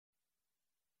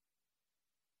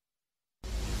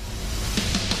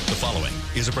following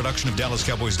is a production of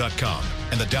DallasCowboys.com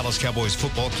and the Dallas Cowboys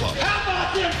Football Club.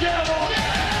 How about them Cowboys?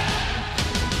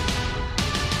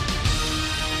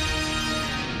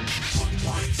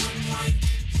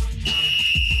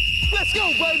 Let's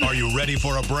go, baby. Are you ready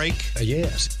for a break?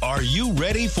 Yes. Are you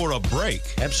ready for a break?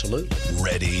 Absolutely.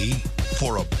 Ready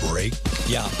for a break?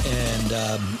 Yeah,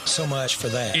 and so much for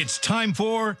that. It's time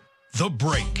for The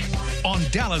Break on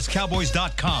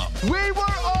DallasCowboys.com. We were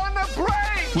on the break.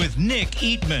 With Nick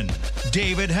Eatman,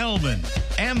 David Hellman,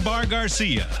 Ambar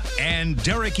Garcia, and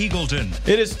Derek Eagleton.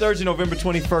 It is Thursday, November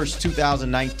 21st,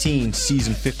 2019,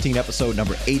 Season 15, Episode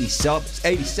number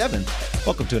 87.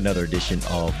 Welcome to another edition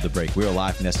of The Break. We're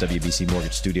live from SWBC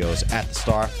Mortgage Studios at the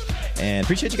Star, and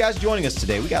appreciate you guys joining us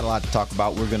today. We got a lot to talk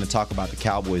about. We're going to talk about the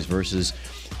Cowboys versus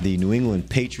the New England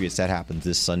Patriots. That happens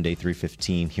this Sunday,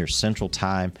 3:15 here Central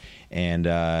Time. And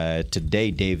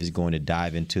today, Dave is going to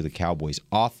dive into the Cowboys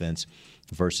offense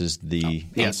versus the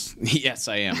yes,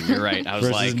 I am. You're right. I was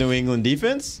versus New England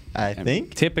defense. I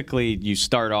think typically you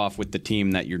start off with the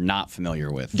team that you're not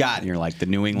familiar with. Got it. You're like the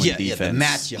New England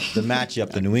defense. The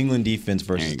matchup, the New England defense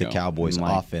versus the Cowboys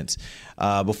offense.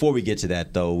 Before we get to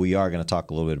that, though, we are going to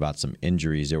talk a little bit about some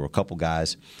injuries. There were a couple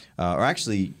guys, there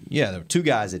were two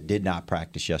guys that did not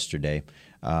practice yesterday.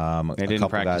 They didn't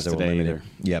practice today either.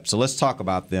 Yep. So let's talk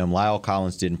about them. Lyle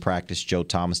Collins didn't practice. Joe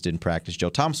Thomas didn't practice.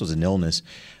 Joe Thomas was an illness,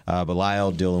 but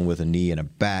Lyle dealing with a knee and a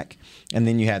back. And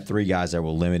then you had three guys that were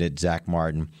limited: Zach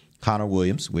Martin, Connor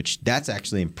Williams, which that's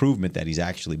actually improvement that he's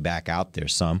actually back out there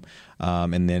some,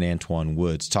 and then Antoine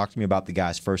Woods. Talk to me about the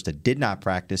guys first that did not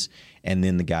practice, and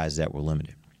then the guys that were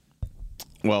limited.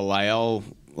 Well,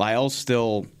 Lyle's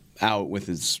still out with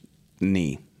his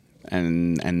knee.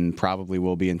 And probably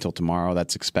will be until tomorrow.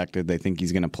 That's expected. They think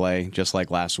he's going to play, just like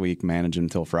last week, manage him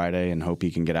until Friday and hope he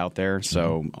can get out there.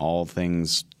 So all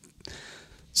things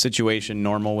situation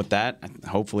normal with that.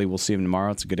 Hopefully we'll see him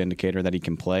tomorrow. It's a good indicator that he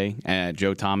can play.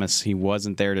 Joe Thomas, he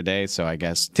wasn't there today, so I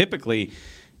guess typically,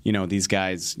 these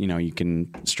guys, you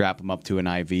can strap them up to an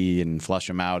IV and flush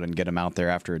them out and get them out there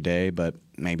after a day, but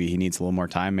maybe he needs a little more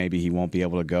time. Maybe he won't be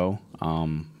able to go.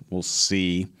 We'll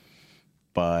see.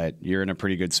 But you're in a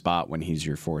pretty good spot when he's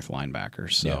your fourth linebacker,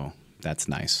 so that's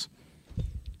nice.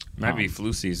 Might be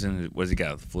flu season. Was he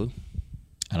got the flu?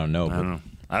 I don't know.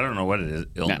 I don't know what it is.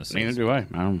 Illness. Neither do I.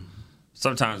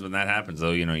 Sometimes when that happens,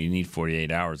 though, you need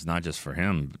 48 hours, not just for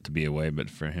him to be away, but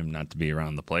for him not to be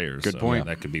around the players. Good point.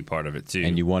 That could be part of it, too.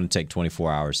 And you want to take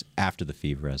 24 hours after the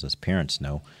fever, as us parents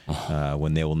know,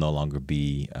 when they will no longer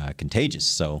be contagious.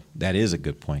 So that is a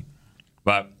good point.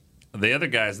 But the other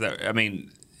guys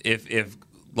if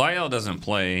Lyle doesn't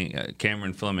play,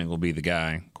 Cameron Fleming will be the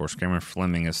guy. Of course, Cameron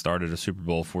Fleming has started a Super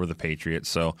Bowl for the Patriots,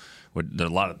 so there's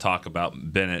a lot of talk about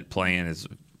Bennett playing his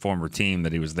former team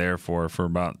that he was there for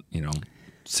about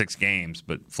 6 games.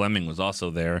 But Fleming was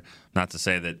also there. Not to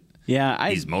say that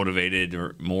he's motivated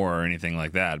or more or anything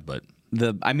like that, but.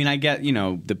 I get,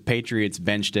 the Patriots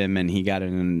benched him and he got it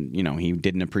and, he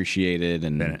didn't appreciate it.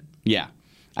 And Bennett. Yeah,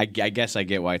 I guess I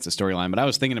get why it's a storyline. But I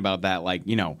was thinking about that,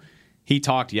 he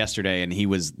talked yesterday, and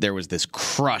there was this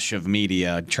crush of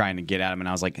media trying to get at him, and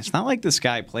I was like, it's not like this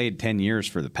guy played 10 years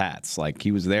for the Pats. Like,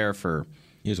 he was there for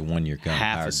he was a 1-year gun,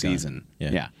 half a season.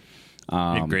 Gun. Yeah.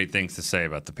 He had great things to say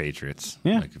about the Patriots.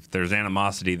 Yeah. Like, if there's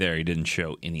animosity there, he didn't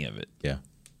show any of it. Yeah.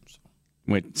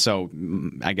 So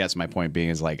I guess my point being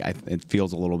is, it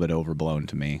feels a little bit overblown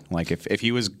to me. Like, if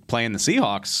he was playing the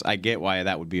Seahawks, I get why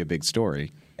that would be a big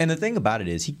story. And the thing about it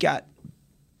is he got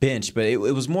bench, but it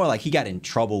was more like he got in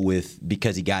trouble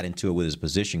because he got into it with his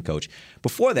position coach.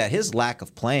 Before that, his lack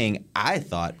of playing, I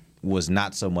thought, was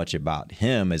not so much about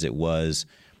him as it was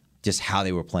just how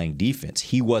they were playing defense.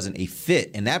 He wasn't a fit,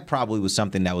 and that probably was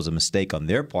something that was a mistake on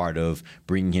their part of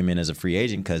bringing him in as a free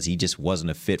agent because he just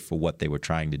wasn't a fit for what they were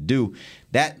trying to do.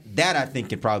 That I think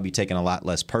can probably be taken a lot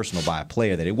less personal by a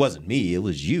player, that it wasn't me, it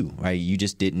was you, right? You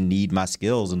just didn't need my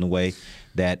skills in the way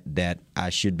that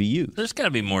I should be used. There's got to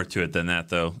be more to it than that,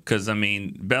 though, because,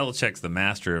 Belichick's the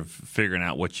master of figuring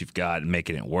out what you've got and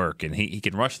making it work, and he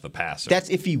can rush the passer.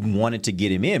 That's if he wanted to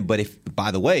get him in, but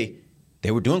by the way, they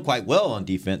were doing quite well on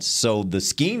defense, so the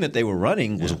scheme that they were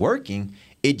running was working.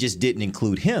 It just didn't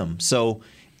include him. So,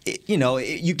 you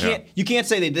can't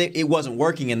say that it wasn't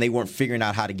working and they weren't figuring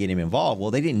out how to get him involved.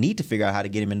 Well, they didn't need to figure out how to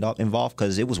get him involved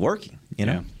because it was working.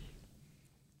 Yeah.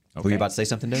 Okay. Were you about to say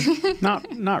something, Dave?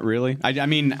 Not really.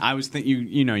 I was thinking,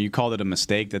 you called it a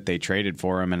mistake that they traded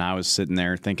for him, and I was sitting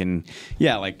there thinking,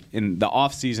 in the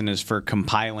offseason is for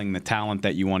compiling the talent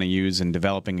that you want to use and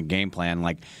developing a game plan.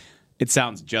 Like, it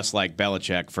sounds just like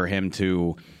Belichick for him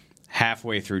to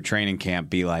halfway through training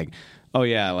camp be like, oh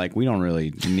yeah, like we don't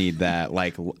really need that.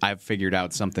 Like I've figured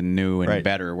out something new and Right.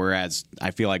 better. Whereas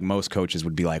I feel like most coaches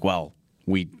would be like, well,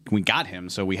 we got him,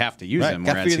 so we have to use Right, him.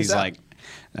 gotta Whereas figure he's this out. like,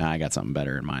 nah, I got something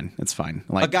better in mind. It's fine.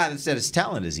 A Like guy that's as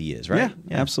talented as he is, right?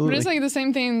 yeah, absolutely. But it's like the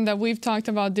same thing that we've talked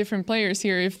about different players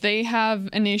here. If they have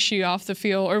an issue off the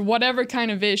field or whatever kind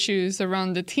of issues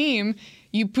around the team,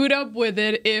 you put up with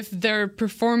it if they're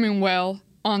performing well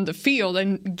on the field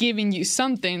and giving you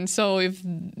something. So if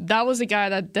that was a guy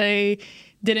that they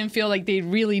didn't feel like they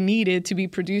really needed to be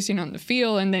producing on the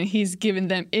field, and then he's giving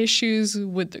them issues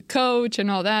with the coach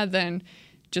and all that, then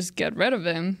just get rid of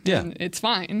him. Yeah. And it's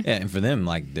fine. Yeah, and for them,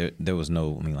 like there was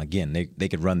no. I mean, again, they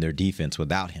could run their defense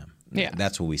without him. Yeah.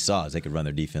 That's what we saw is they could run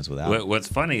their defense without him. What's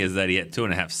funny is that he had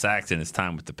 2.5 sacks in his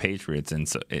time with the Patriots, and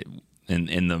so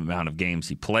in the amount of games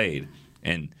he played,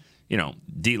 and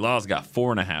D. Law's got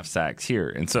 4.5 sacks here,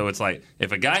 and so it's like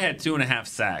if a guy had 2.5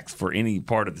 sacks for any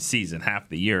part of the season, half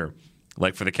the year,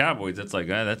 like for the Cowboys, it's like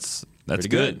that's Pretty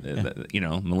good.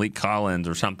 Yeah. Malik Collins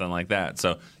or something like that.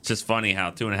 So it's just funny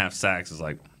how 2.5 sacks is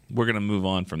like we're gonna move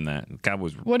on from that. The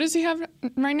Cowboys. What does he have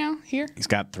right now here? he's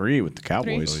got 3 with the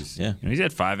Cowboys. Yeah. He's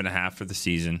had 5.5 for the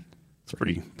season. It's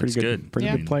pretty Pretty good. Pretty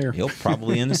Yeah. good player. He'll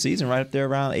probably end the season right up there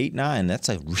around 8-9. That's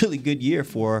a really good year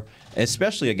for,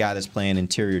 especially a guy that's playing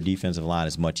interior defensive line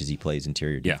as much as he plays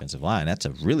interior Yeah. defensive line. That's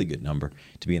a really good number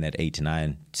to be in that 8 to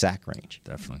 9 sack range.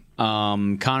 Definitely.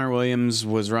 Connor Williams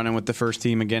was running with the first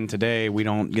team again today. We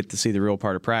don't get to see the real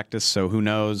part of practice, so who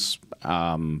knows?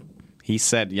 He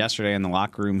said yesterday in the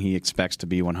locker room he expects to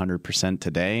be 100%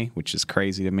 today, which is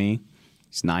crazy to me.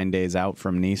 He's 9 days out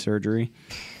from knee surgery.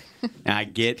 And I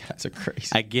get That's a crazy.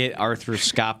 I get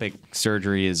arthroscopic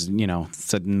surgery is,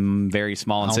 it's a very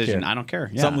small incision. I don't care.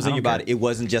 Yeah, Something was I in your don't body. It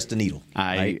wasn't just a needle.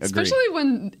 I right? agree. Especially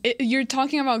when you're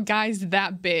talking about guys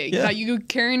that big, Yeah. that you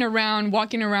carrying around,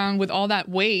 walking around with all that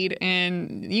weight,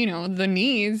 and the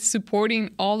knees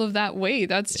supporting all of that weight.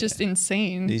 That's just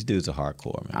insane. These dudes are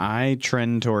hardcore, man. I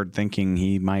trend toward thinking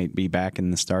he might be back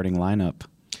in the starting lineup.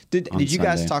 Did on you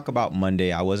guys Sunday. talk about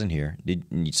Monday? I wasn't here.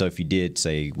 So if you did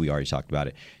say we already talked about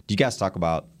it, did you guys talk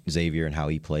about Xavier and how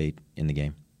he played in the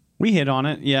game? We hit on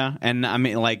it, yeah. And I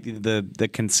mean, like the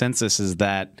consensus is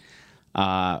that,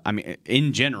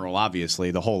 in general,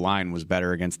 obviously, the whole line was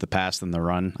better against the pass than the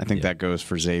run. I think that goes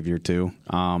for Xavier too.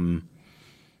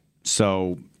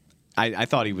 So I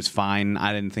thought he was fine.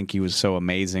 I didn't think he was so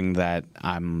amazing that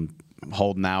I'm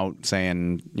holding out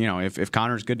saying, if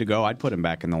Connor's good to go, I'd put him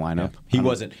back in the lineup. He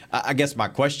wasn't. I guess my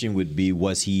question would be,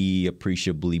 was he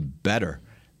appreciably better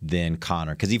than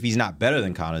Connor? Because if he's not better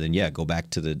than Connor, then yeah, go back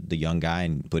to the young guy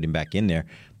and put him back in there.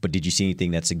 But did you see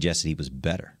anything that suggested he was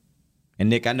better? And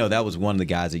Nick, I know that was one of the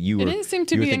guys that you were. didn't seem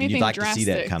to you were be thinking you'd anything like to see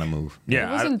that drastic. kind of move.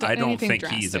 Yeah, wasn't I don't anything think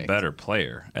he's a drastic. better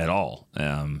player at all.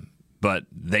 But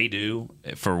they do.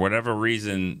 For whatever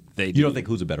reason, they do. You don't think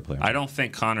who's a better player? I don't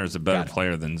think Connor's a better Got it.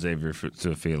 player than Xavier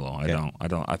Tuafilo. I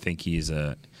don't. I think he is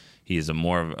a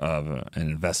more of an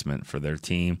investment for their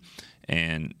team,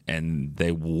 and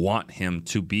they want him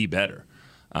to be better.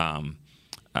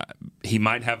 He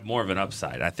might have more of an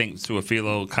upside. I think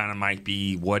Tuafilo kind of might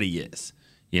be what he is.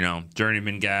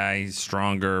 Journeyman guy,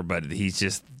 stronger, but he's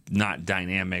just not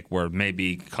dynamic where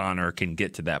maybe Connor can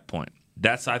get to that point.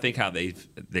 That's, I think, how they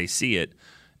see it,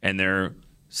 and they're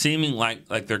seeming like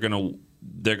they're gonna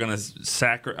they're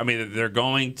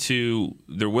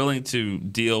willing to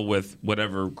deal with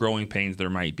whatever growing pains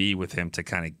there might be with him to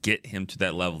kind of get him to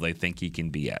that level they think he can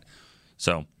be at.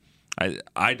 So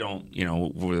I don't,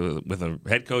 with a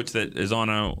head coach that is on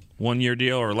a 1-year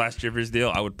deal or last year's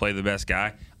deal, I would play the best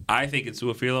guy. I think it's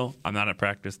Tuafilo. I'm not at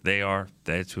practice. They are.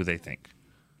 That's who they think.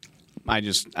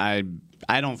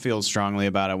 I don't feel strongly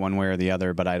about it one way or the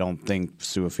other, but I don't think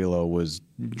Tuafilo was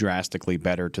drastically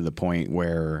better to the point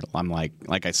where I'm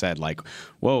like I said,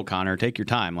 whoa, Connor, take your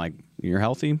time. Like, you're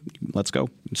healthy. Let's go.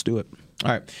 Let's do it.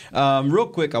 All right. Real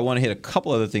quick, I want to hit a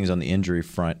couple other things on the injury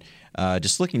front.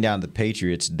 Just looking down at the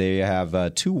Patriots, they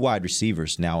have 2 wide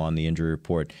receivers now on the injury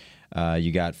report.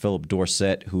 You got Philip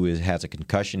Dorsett, who has a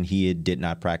concussion. He did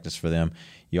not practice for them.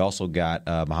 You also got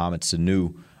Mohamed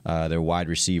Sanu, their wide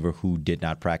receiver, who did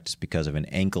not practice because of an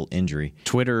ankle injury.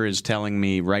 Twitter is telling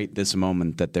me right this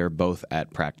moment that they're both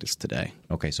at practice today.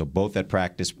 Okay, so both at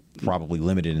practice, probably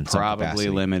limited in some capacity. Probably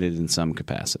limited in some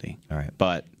capacity. All right.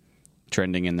 But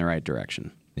trending in the right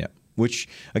direction. Yeah. Which,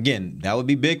 again, that would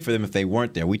be big for them if they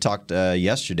weren't there. We talked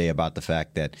yesterday about the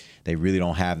fact that they really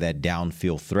don't have that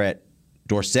downfield threat.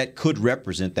 Dorsett could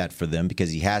represent that for them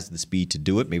because he has the speed to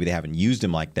do it. Maybe they haven't used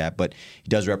him like that, but he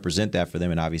does represent that for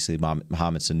them. And obviously,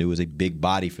 Mohamed Sanu is a big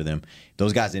body for them. If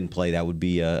those guys didn't play, that would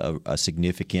be a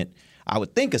significant, I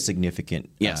would think a significant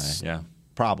Yes. Yeah.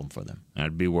 problem for them.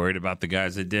 I'd be worried about the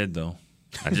guys that did, though.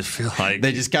 I just feel like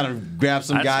They just kind of grab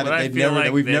some that's guy what that I they've feel never like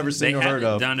that we've they- never seen they or heard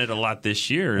haven't of. done it a lot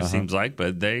this year. It seems like,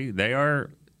 but they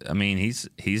are. I mean,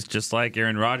 he's just like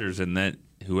Aaron Rodgers in that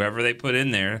whoever they put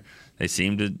in there, they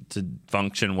seem to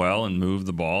function well and move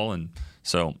the ball, and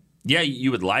so yeah, you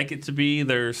would like it to be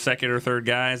their second or third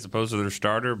guy as opposed to their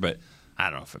starter, but I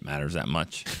don't know if it matters that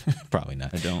much. Probably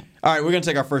not. I don't. All right, we're going to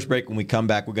take our first break. When we come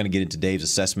back, we're going to get into Dave's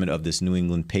assessment of this New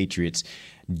England Patriots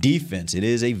defense. It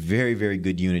is a very, very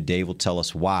good unit. Dave will tell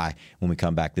us why when we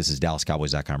come back. This is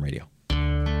DallasCowboys.com radio.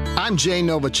 I'm Jay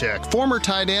Novacek, former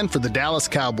tight end for the Dallas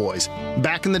Cowboys.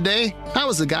 Back in the day, I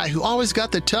was the guy who always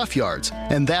got the tough yards,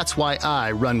 and that's why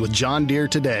I run with John Deere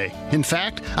today. In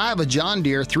fact, I have a John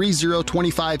Deere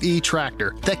 3025E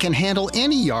tractor that can handle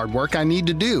any yard work I need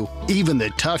to do, even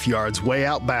the tough yards way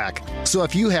out back. So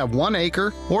if you have 1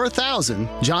 acre or 1,000,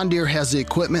 John Deere has the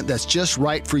equipment that's just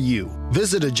right for you.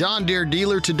 Visit a John Deere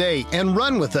dealer today and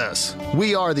run with us.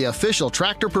 We are the official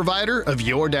tractor provider of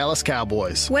your Dallas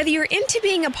Cowboys. Whether you're into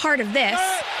being a part of this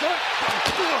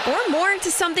or more into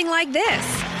something like this,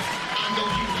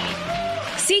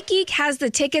 SeatGeek has the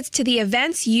tickets to the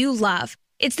events you love.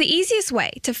 It's the easiest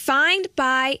way to find,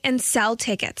 buy, and sell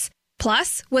tickets.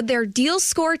 Plus, with their Deal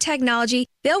Score technology,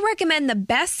 they'll recommend the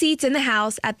best seats in the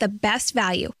house at the best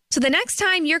value. So the next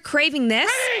time you're craving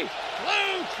this,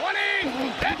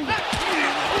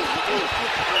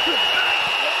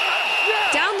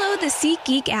 download the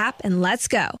SeatGeek app and let's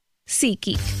go.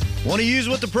 SeatGeek. Want to use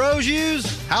what the pros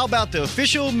use? How about the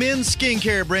official men's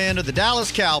skincare brand of the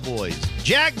Dallas Cowboys,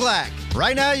 Jack Black?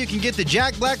 Right now, you can get the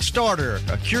Jack Black Starter,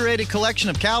 a curated collection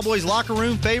of Cowboys locker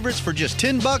room favorites for just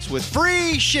 $10 with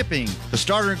free shipping. The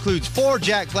starter includes 4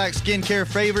 Jack Black skincare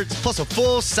favorites plus a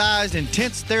full-sized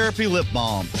intense therapy lip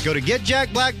balm. Go to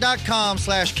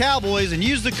getjackblack.com/Cowboys and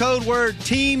use the code word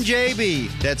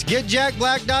TEAMJB. That's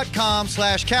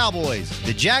getjackblack.com/Cowboys.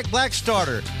 The Jack Black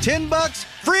Starter, $10,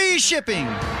 free shipping.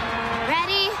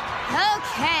 Ready?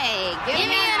 Okay. Give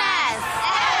me an S.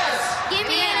 S. Give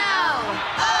me an O.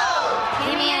 O.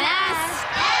 Give me an S.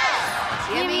 S.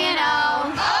 Give me an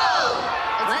O. O.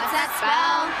 What's that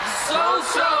spell? So.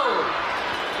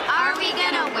 Are we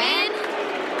gonna win?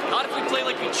 Not if we play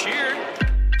like we cheered.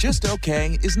 Just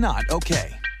okay is not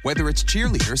okay. Whether it's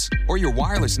cheerleaders or your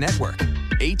wireless network,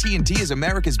 AT&T is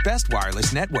America's best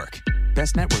wireless network.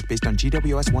 Best network based on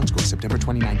GWS One score September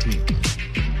 2019.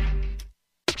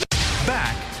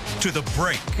 Back to the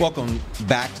break. Welcome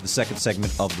back to the second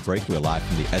segment of the break. We're live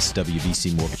from the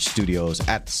SWBC Mortgage Studios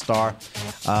at the Star.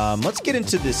 Let's get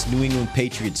into this New England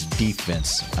Patriots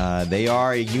defense. They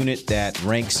are a unit that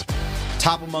ranks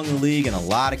top among the league in a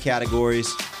lot of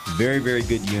categories. Very, very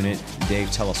good unit.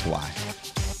 Dave, tell us why.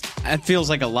 It feels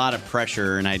like a lot of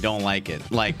pressure, and I don't like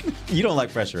it. Like you don't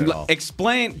like pressure at all.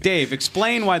 Explain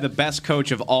why the best coach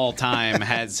of all time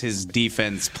has his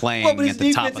defense playing at the top of the league.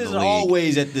 His defense isn't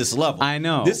always at this level. I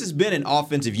know. This has been an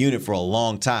offensive unit for a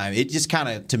long time. It just kind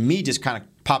of, to me,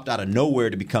 popped out of nowhere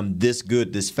to become this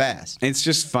good, this fast. It's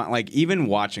just fun. Like, even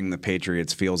watching the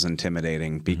Patriots feels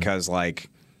intimidating because, like,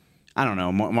 I don't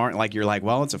know, like you're like,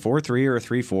 well, it's a 4-3 or a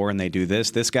 3-4, and they do this.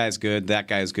 This guy's good. That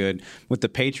guy's good. With the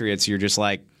Patriots, you're just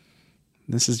like,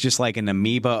 this is just like an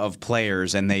amoeba of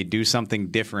players, and they do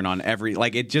something different on every.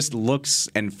 Like, it just looks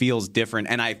and feels different.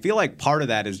 And I feel like part of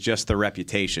that is just the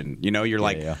reputation. You know, you're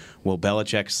well,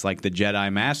 Belichick's like the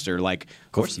Jedi Master. Like,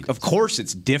 of course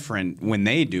it's different when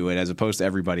they do it as opposed to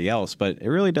everybody else, but it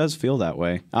really does feel that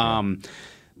way. Yeah.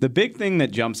 The big thing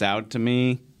that jumps out to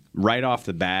me right off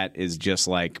the bat is just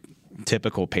like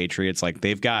typical Patriots. Like,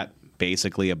 they've got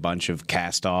basically a bunch of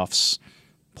cast-offs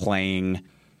playing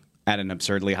at an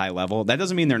absurdly high level. That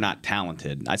doesn't mean they're not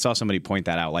talented. I saw somebody point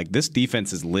that out. Like, this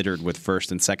defense is littered with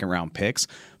first and second round picks,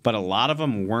 but a lot of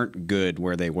them weren't good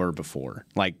where they were before.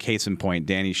 Like, case in point,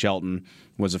 Danny Shelton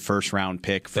was a first round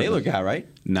pick. Baylor guy, right?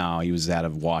 No, he was out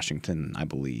of Washington, I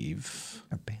believe.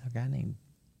 A Baylor guy named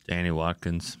Danny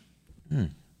Watkins.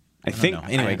 I think.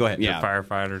 Anyway, go ahead. You're a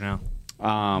firefighter now.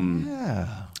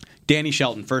 Danny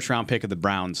Shelton, first round pick of the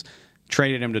Browns.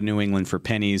 Traded him to New England for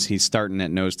pennies. He's starting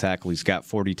at nose tackle. He's got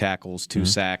 40 tackles, 2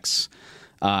 sacks.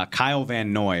 Kyle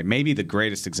Van Noy, maybe the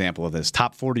greatest example of this.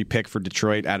 Top 40 pick for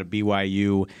Detroit out of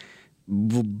BYU.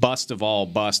 Bust of all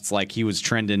busts. Like, he was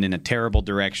trending in a terrible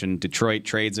direction. Detroit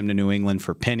trades him to New England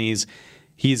for pennies.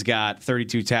 He's got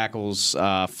 32 tackles,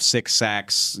 6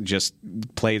 sacks, just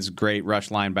plays great rush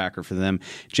linebacker for them.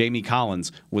 Jamie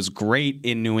Collins was great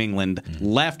in New England,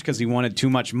 left because he wanted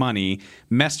too much money,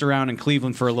 messed around in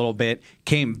Cleveland for a little bit,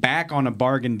 came back on a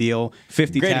bargain deal,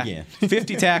 50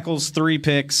 tackles, 3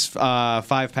 picks, 5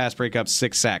 pass breakups,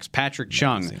 6 sacks. Patrick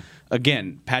Chung,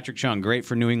 again, Patrick Chung, great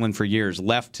for New England for years.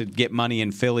 Left to get money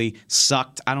in Philly,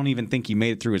 sucked. I don't even think he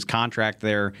made it through his contract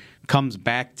there. Comes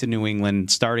back to New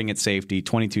England, starting at safety,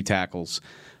 22 tackles.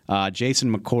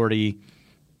 Jason McCourty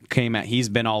he's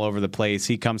been all over the place.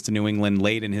 He comes to New England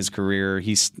late in his career.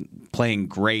 He's playing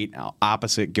great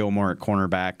opposite Gilmore at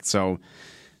cornerback. So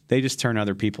they just turn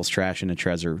other people's trash into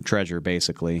treasure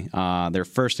basically. They're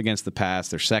first against the pass.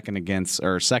 They're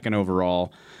second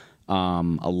overall.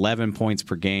 11 points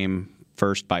per game,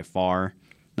 first by far.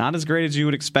 Not as great as you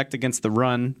would expect against the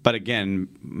run, but again,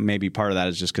 maybe part of that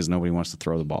is just because nobody wants to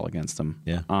throw the ball against them.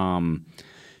 Yeah.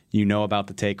 You know about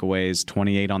the takeaways,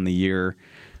 28 on the year,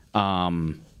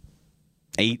 19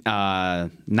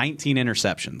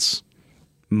 interceptions,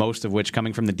 most of which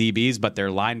coming from the DBs, but their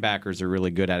linebackers are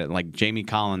really good at it. Like Jamie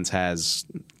Collins has,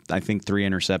 I think, 3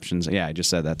 interceptions. Yeah, I just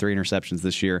said that, 3 interceptions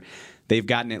this year. They've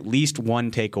gotten at least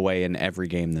 1 takeaway in every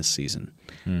game this season.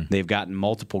 They've gotten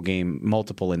multiple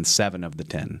in 7 of the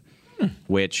 10,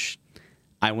 which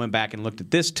I went back and looked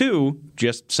at this too.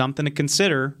 Just something to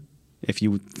consider if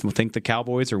you think the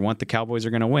Cowboys or want the Cowboys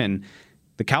are going to win.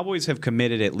 The Cowboys have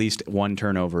committed at least 1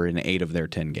 turnover in 8 of their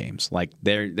 10 games. Like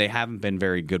they haven't been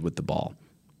very good with the ball.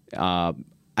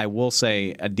 I will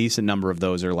say a decent number of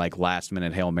those are like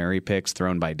last-minute Hail Mary picks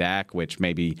thrown by Dak, which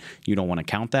maybe you don't want to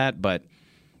count that, but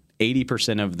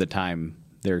 80% of the time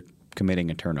they're committing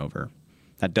a turnover.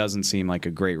 That doesn't seem like a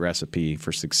great recipe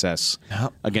for success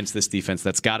against this defense.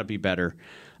 That's got to be better.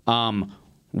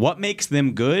 What makes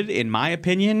them good, in my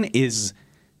opinion, is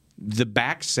the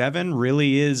back 7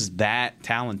 really is that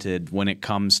talented when it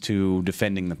comes to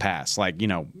defending the pass. Like,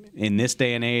 in this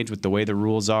day and age with the way the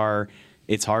rules are,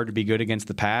 it's hard to be good against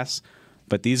the pass,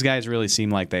 but these guys really seem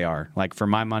like they are. Like, for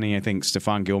my money, I think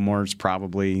Stephon Gilmore's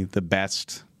probably the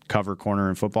best cover corner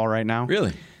in football right now.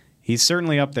 Really? He's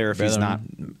certainly up there if he's not.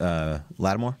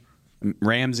 Lattimore?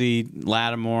 Ramsey,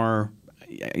 Lattimore,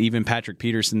 even Patrick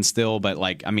Peterson still, but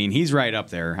he's right up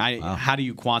there. How do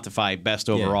you quantify best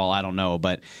overall? Yeah. I don't know,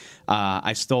 but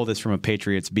I stole this from a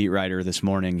Patriots beat writer this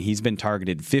morning. He's been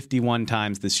targeted 51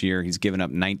 times this year. He's given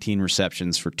up 19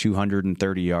 receptions for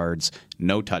 230 yards,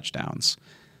 no touchdowns.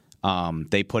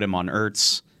 They put him on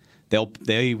Ertz.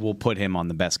 They will put him on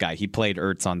the best guy. He played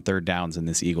Ertz on 3rd downs in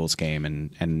this Eagles game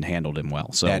and handled him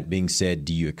well. So that being said,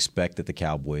 do you expect that the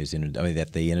Cowboys that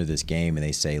they enter this game and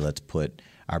they say, let's put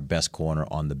our best corner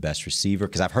on the best receiver?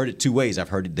 Because I've heard it 2 ways. I've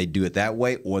heard they do it that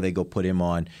way, or they go put him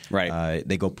on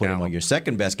they go put him on your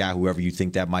second best guy, whoever you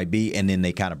think that might be, and then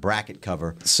they kind of bracket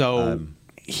cover. So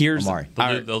here's Amari.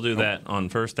 They'll do that on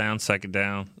 1st down, 2nd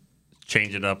down.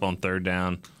 Change it up on 3rd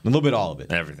down. A little bit, all of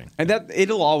it. Everything. And that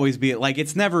it'll always be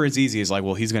it's never as easy as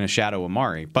he's going to shadow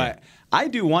Amari. But I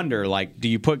do wonder, do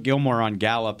you put Gilmore on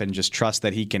Gallup and just trust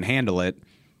that he can handle it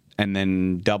and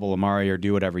then double Amari or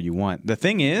do whatever you want? The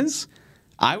thing is,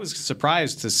 I was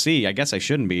surprised to see, I guess I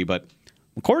shouldn't be, but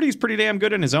McCourty's pretty damn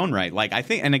good in his own right. I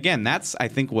think, and again, that's I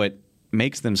think what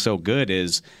makes them so good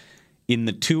is in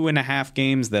the 2.5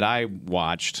 games that I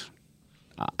watched,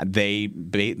 they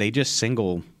just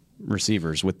single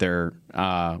receivers with their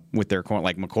corner.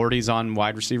 Like McCourty's on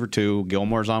wide receiver 2,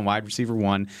 Gilmore's on wide receiver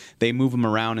 1. They move them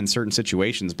around in certain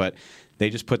situations, but they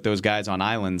just put those guys on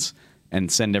islands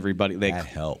and send everybody. That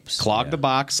helps. Clog the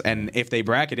box, and if they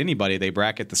bracket anybody, they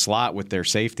bracket the slot with their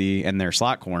safety and their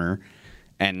slot corner,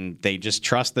 and they just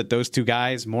trust that those 2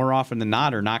 guys more often than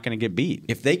not are not going to get beat.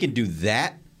 If they can do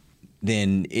that,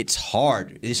 then it's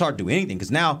hard. It's hard to do anything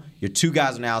because now your 2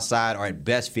 guys on the outside are at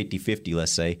best 50-50,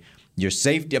 let's say. Your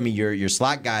safety, your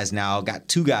slot guys now got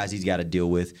 2 guys he's got to deal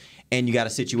with, and you got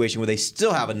a situation where they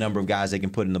still have a number of guys they can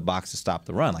put in the box to stop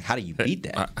the run. How do you beat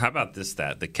that? How about this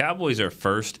stat? The Cowboys are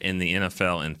first in the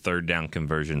NFL in 3rd down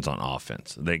conversions on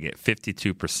offense. They get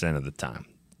 52% of the time.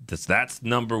 That's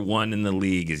number 1 in the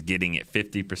league, is getting it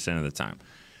 50% of the time.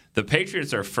 The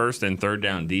Patriots are first in 3rd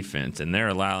down defense, and they're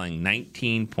allowing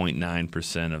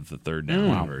 19.9% of the 3rd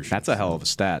down conversions. That's a hell of a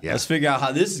stat. Yeah. Let's figure out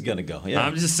how this is going to go. Yeah.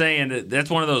 I'm just saying that's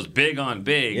one of those big on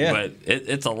big, but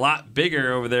it's a lot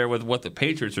bigger over there with what the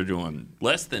Patriots are doing.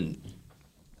 Less than,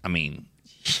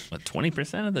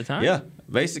 20% of the time? Yeah.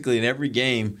 Basically, in every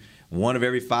game, 1 of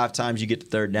every 5 times you get to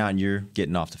 3rd down, you're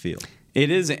getting off the field.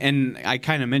 It is, and I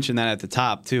kind of mentioned that at the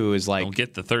top, too, is don't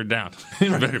get the 3rd down.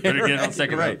 better get it on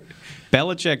 2nd down.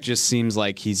 Belichick just seems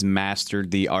like he's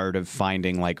mastered the art of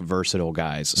finding versatile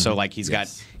guys. So he's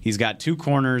got 2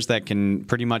 corners that can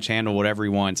pretty much handle whatever he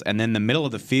wants, and then the middle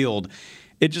of the field,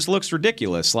 it just looks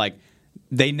ridiculous.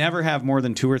 They never have more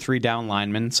than 2 or 3 down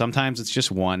linemen. Sometimes it's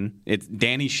just 1. It's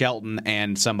Danny Shelton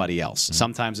and somebody else.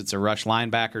 Sometimes it's a rush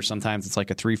linebacker. Sometimes it's a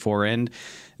 3-4 end.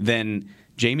 Then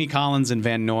Jamie Collins and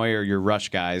Van Noy are your rush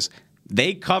guys.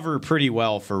 they cover pretty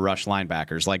well for rush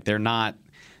linebackers. Like they're not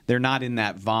in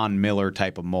that Von Miller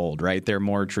type of mold, right? They're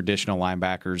more traditional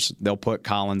linebackers. They'll put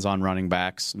Collins on running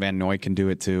backs. Van Noy can do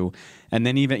it too. And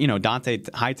then even, Dante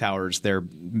Hightower's their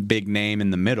big name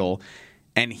in the middle.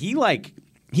 And he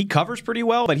covers pretty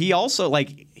well, but he also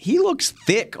he looks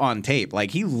thick on tape.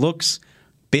 Like he looks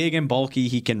big and bulky.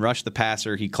 He can rush the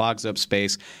passer. He clogs up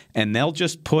space. And they'll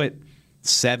just put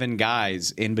 7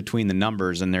 guys in between the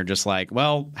numbers, and they're just like,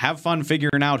 well, have fun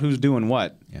figuring out who's doing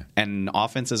what. Yeah. And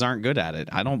offenses aren't good at it.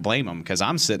 I don't blame them because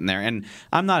I'm sitting there, and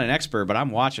I'm not an expert, but I'm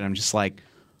watching. I'm just like,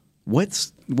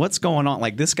 what's going on?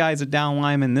 Like, this guy's a down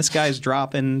lineman, this guy's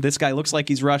dropping, this guy looks like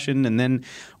he's rushing, and then,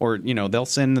 they'll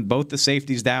send both the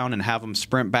safeties down and have them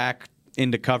sprint back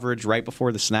into coverage right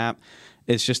before the snap.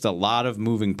 It's just a lot of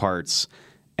moving parts,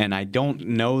 and I don't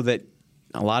know that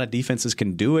a lot of defenses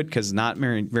can do it because not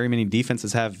very many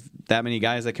defenses have that many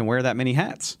guys that can wear that many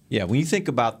hats. Yeah, when you think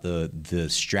about the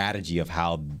strategy of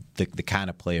how the kind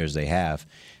of players they have,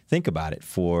 think about it.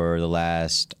 For the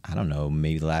last,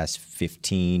 maybe the last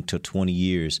 15 to 20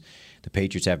 years, the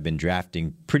Patriots have been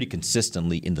drafting pretty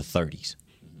consistently in the 30s.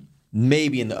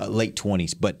 Maybe in the late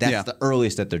 20s, but that's the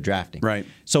earliest that they're drafting. Right.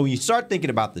 So when you start thinking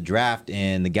about the draft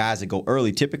and the guys that go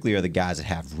early typically are the guys that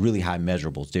have really high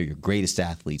measurables. They're your greatest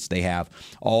athletes. They have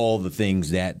all the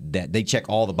things that they check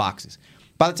all the boxes.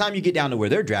 By the time you get down to where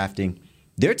they're drafting,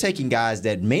 they're taking guys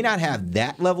that may not have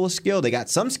that level of skill. They got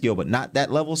some skill, but not that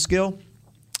level of skill.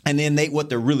 And then what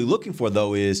they're really looking for,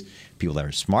 though, is people that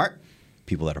are smart,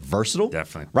 people that are versatile.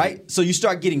 Definitely. Right? So you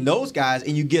start getting those guys,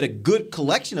 and you get a good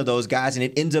collection of those guys, and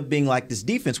it ends up being like this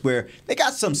defense where they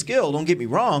got some skill, don't get me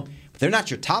wrong, but they're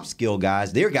not your top skill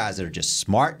guys. They're guys that are just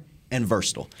smart and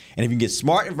versatile. And if you can get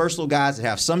smart and versatile guys that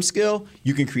have some skill,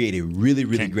 you can create a really,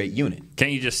 really great unit.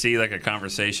 Can't you just see like a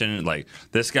conversation like,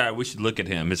 this guy, we should look at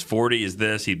him. His 40 is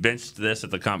this. He benched this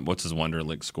at the what's his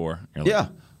Wonderlic score? You're like, yeah.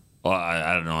 Well,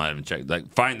 I don't know. I haven't checked.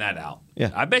 Like, find that out. Yeah.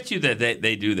 I bet you that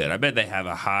they do that. I bet they have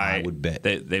a high. I would bet.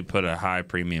 They put a high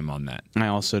premium on that. I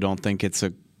also don't think it's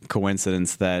a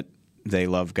coincidence that they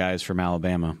love guys from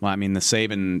Alabama. Well, I mean, the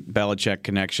Saban-Belichick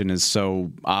connection is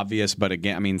so obvious, but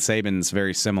again, I mean, Saban's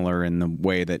very similar in the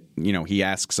way that, he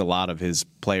asks a lot of his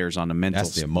players on the mental.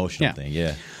 That's the emotional thing,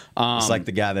 yeah. It's like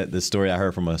the story I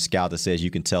heard from a scout that says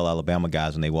you can tell Alabama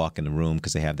guys when they walk in the room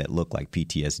because they have that look like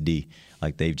PTSD,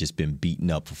 like they've just been beaten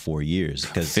up for 4 years.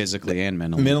 Physically and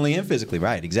mentally. Mentally and physically,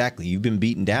 right, exactly. You've been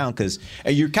beaten down because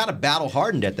you're kind of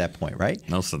battle-hardened at that point, right?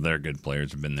 Most of their good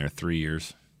players have been there 3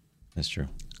 years. That's true.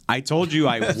 I told you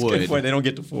I would. They don't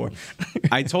get to 4.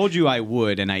 I told you I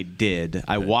would, and I did.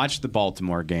 I watched the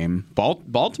Baltimore game.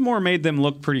 Baltimore made them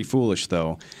look pretty foolish,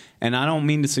 though. And I don't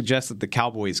mean to suggest that the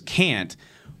Cowboys can't,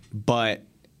 but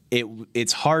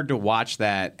it's hard to watch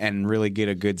that and really get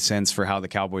a good sense for how the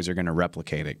Cowboys are going to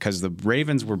replicate it, because the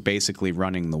Ravens were basically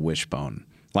running the wishbone.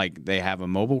 Like, they have a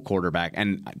mobile quarterback,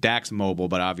 and Dak's mobile,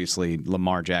 but obviously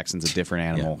Lamar Jackson's a different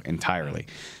animal entirely.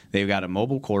 They've got a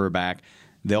mobile quarterback.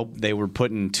 They were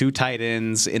putting 2 tight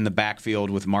ends in the backfield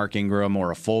with Mark Ingram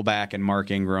or a fullback and Mark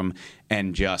Ingram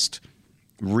and just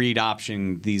read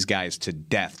option these guys to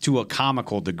death to a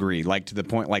comical degree, like to the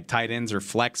point like tight ends are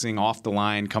flexing off the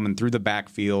line, coming through the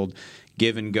backfield,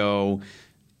 give and go.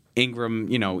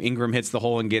 Ingram hits the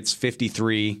hole and gets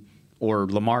 53, or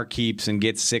Lamar keeps and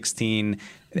gets 16.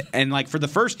 And like for the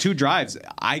first 2 drives,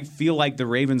 I feel like the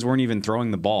Ravens weren't even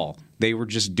throwing the ball. They were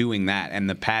just doing that, and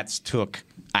the Pats took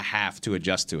a half to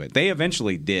adjust to it. They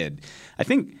eventually did. I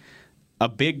think a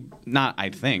big part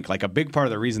of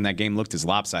the reason that game looked as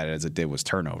lopsided as it did was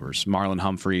turnovers. Marlon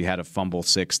Humphrey had a fumble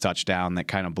 6 touchdown that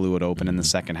kind of blew it open in the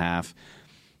second half.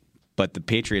 But the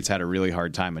Patriots had a really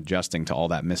hard time adjusting to all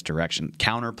that misdirection.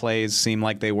 Counter plays seem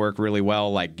like they work really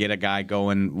well, like get a guy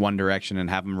going one direction and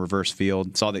have him reverse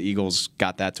field. Saw the Eagles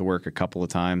got that to work a couple of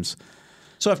times.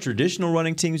 So have traditional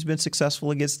running teams been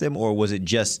successful against them, or was it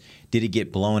just, did it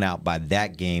get blown out by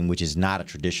that game, which is not a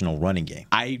traditional running game?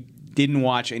 I didn't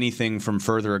watch anything from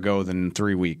further ago than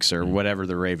 3 weeks or whatever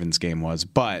the Ravens game was.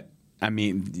 But, I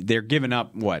mean, they're giving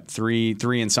up, three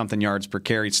and something yards per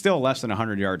carry, still less than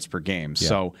 100 yards per game. Yeah.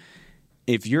 So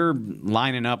if you're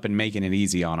lining up and making it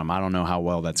easy on them, I don't know how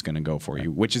well that's going to go for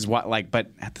you, which is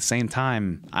but at the same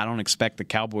time, I don't expect the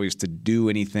Cowboys to do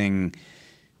anything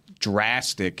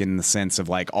drastic in the sense of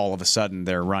like all of a sudden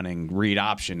they're running read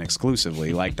option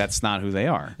exclusively. Like that's not who they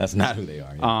are. That's not who they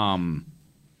are. Yeah.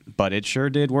 But it sure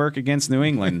did work against New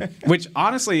England, which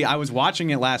honestly I was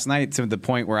watching it last night to the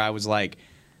point where I was like,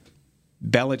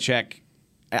 Belichick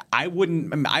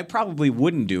I probably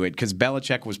wouldn't do it because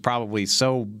Belichick was probably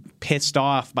so pissed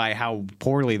off by how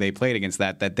poorly they played against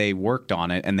that they worked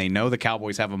on it, and they know the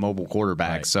Cowboys have a mobile quarterback.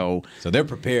 Right. So they're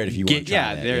prepared if you want to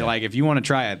try that. They're like, if you want to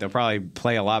try it, they'll probably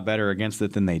play a lot better against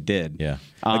it than they did. Yeah.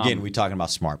 Again, we're talking about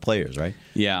smart players, right?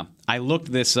 Yeah. I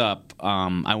looked this up.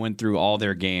 I went through all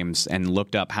their games and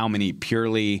looked up how many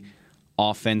purely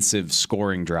offensive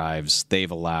scoring drives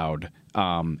they've allowed.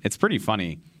 It's pretty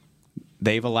funny.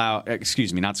 They've allowed,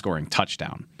 not scoring,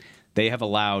 touchdown. They have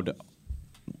allowed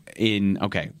in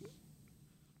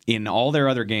all their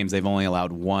other games, they've only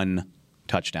allowed one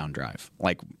touchdown drive,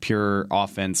 like pure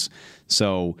offense.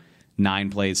 So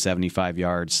 9 plays, 75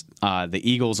 yards. The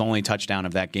Eagles' only touchdown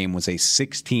of that game was a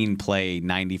 16-play,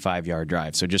 95-yard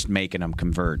drive. So just making them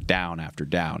convert down after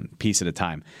down, piece at a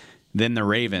time. Then the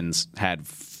Ravens had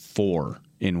 4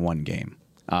 in one game.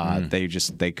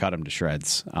 They cut them to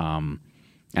shreds.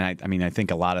 And I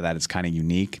think a lot of that is kind of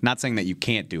unique. Not saying that you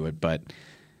can't do it, but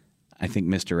I think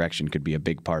misdirection could be a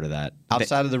big part of that.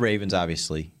 Outside of the Ravens,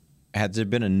 obviously, has there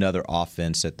been another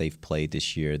offense that they've played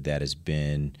this year that has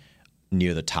been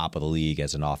near the top of the league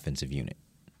as an offensive unit?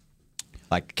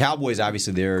 Like Cowboys,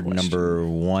 obviously, they're number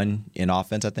 1 in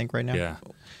offense, I think, right now. Yeah.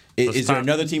 Is there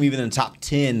another team even in the top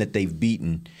 10 that they've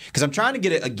beaten? Because I'm trying to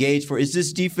get a gauge for, is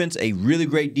this defense a really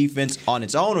great defense on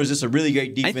its own, or is this a really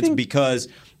great defense because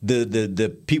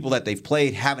the people that they've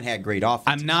played haven't had great offense?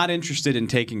 I'm not interested in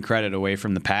taking credit away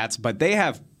from the Pats, but they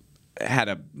have had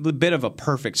a bit of a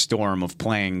perfect storm of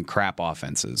playing crap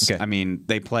offenses. Okay. I mean,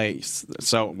 they play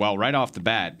right off the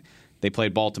bat, they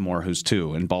played Baltimore, who's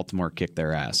 2, and Baltimore kicked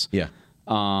their ass. Yeah.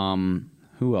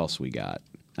 Who else we got?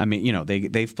 I mean,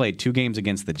 they've played 2 games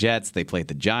against the Jets. They played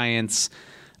the Giants.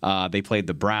 They played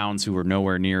the Browns, who were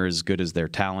nowhere near as good as their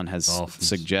talent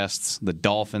suggests. The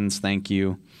Dolphins, thank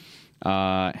you.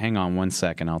 Hang on one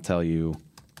second. I'll tell you,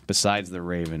 besides the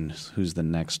Ravens, who's the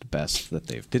next best that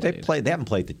they've played. Did they play? They haven't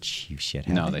played the Chiefs yet,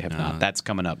 have No, they? they have not. That's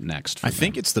coming up next. I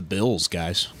think it's the Bills,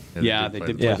 guys. Yeah, they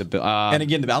did play the Bills. And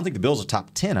again, I don't think the Bills are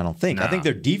top 10. I don't think. No. I think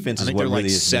their defense I is think what they're really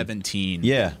like is. 17.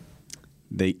 Yeah.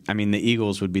 The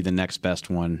Eagles would be the next best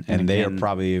one. And they are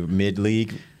probably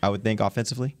mid-league, I would think,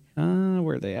 offensively.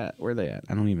 Where are they at?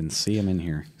 I don't even see them in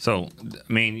here. So,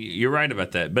 I mean, you're right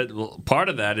about that. But part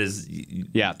of that is...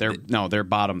 Yeah, they're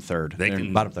bottom third. They're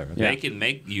bottom third. They can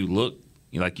make you look,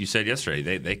 like you said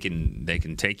yesterday, they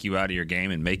can take you out of your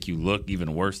game and make you look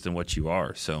even worse than what you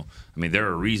are. So, I mean,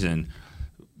 they're a reason...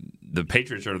 The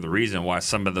Patriots are the reason why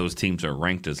some of those teams are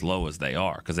ranked as low as they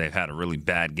are, because they've had a really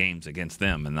bad games against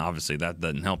them, and obviously that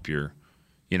doesn't help your,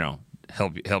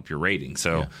 help your rating.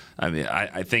 So yeah. I mean,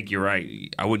 I think you're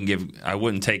right. I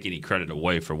wouldn't take any credit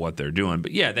away for what they're doing,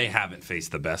 but yeah, they haven't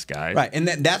faced the best guys, right? And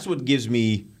that's what gives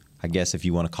me, I guess, if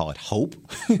you want to call it hope,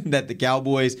 that the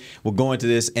Cowboys will go into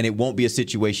this and it won't be a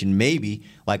situation maybe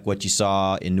like what you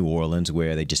saw in New Orleans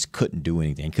where they just couldn't do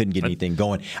anything, couldn't get anything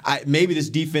going. Maybe this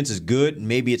defense is good.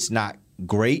 Maybe it's not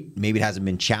great. Maybe it hasn't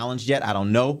been challenged yet. I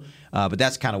don't know. But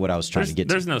that's kind of what I was trying to get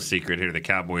to. There's no secret here. The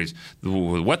Cowboys,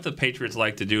 what the Patriots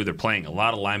like to do, they're playing a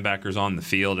lot of linebackers on the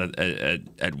field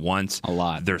at once. A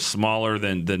lot. They're smaller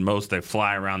than most. They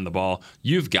fly around the ball.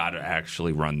 You've got to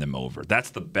actually run them over.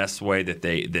 That's the best way that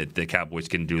the Cowboys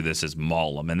can do this is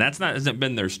maul them. And hasn't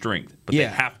been their strength. But they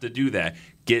have to do that.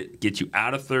 Get you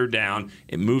out of third down.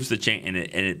 It moves the chain, and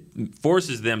it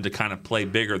forces them to kind of play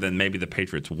bigger than maybe the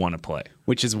Patriots want to play.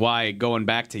 Which is why, going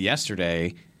back to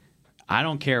yesterday, I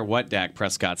don't care what Dak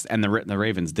Prescott's, and the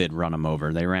Ravens did run him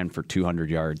over. They ran for 200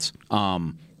 yards.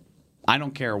 I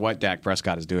don't care what Dak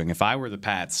Prescott is doing. If I were the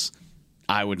Pats,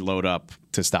 I would load up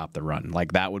to stop the run.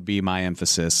 Like, that would be my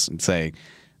emphasis and say,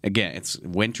 again, it's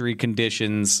wintry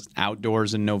conditions,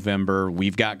 outdoors in November.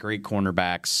 We've got great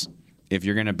cornerbacks. If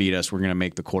you're going to beat us, we're going to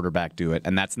make the quarterback do it.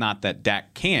 And that's not that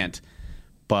Dak can't,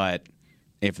 but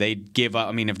if they give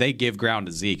up, if they give ground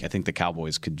to Zeke, I think the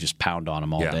Cowboys could just pound on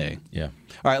him all day. Yeah.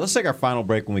 All right, let's take our final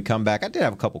break. When we come back, I did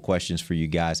have a couple questions for you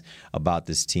guys about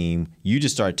this team. You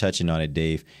just started touching on it,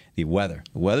 Dave. The weather.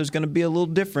 The weather's going to be a little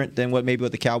different than what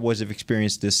the Cowboys have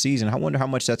experienced this season. I wonder how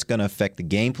much that's going to affect the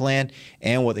game plan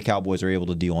and what the Cowboys are able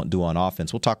to do on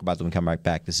offense. We'll talk about that when we come right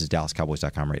back. This is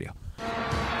DallasCowboys.com radio.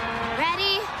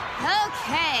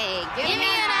 Okay, give me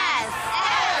an S.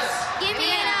 S. Give me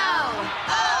an O.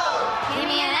 O. Give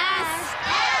me an S.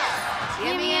 S.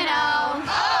 Give me an O.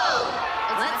 O.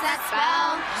 What's that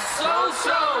spell?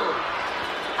 So.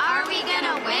 Are we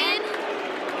gonna win?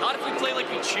 Not if we play like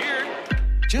we cheered.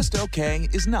 Just okay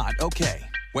is not okay.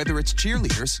 Whether it's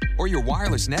cheerleaders or your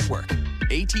wireless network,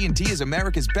 AT&T is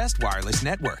America's best wireless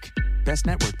network. Best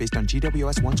network based on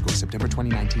GWS One Score, September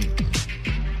 2019.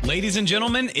 Ladies and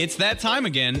gentlemen, it's that time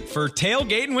again for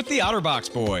Tailgating with the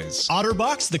OtterBox boys.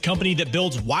 OtterBox, the company that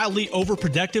builds wildly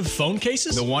overprotective phone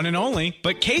cases? The one and only.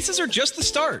 But cases are just the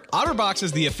start. OtterBox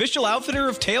is the official outfitter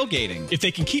of tailgating. If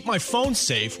they can keep my phone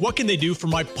safe, what can they do for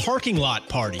my parking lot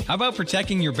party? How about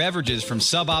protecting your beverages from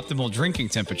suboptimal drinking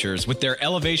temperatures with their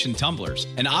elevation tumblers?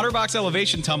 And OtterBox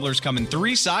elevation tumblers come in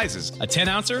 3 sizes: a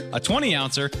 10-ouncer, a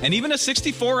 20-ouncer, and even a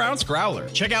 64-ounce growler.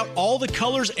 Check out all the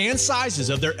colors and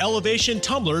sizes of their elevation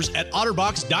tumblers at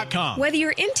otterbox.com. Whether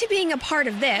you're into being a part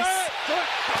of this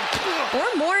or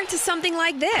more into something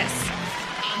like this,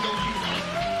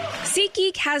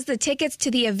 SeatGeek has the tickets to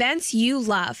the events you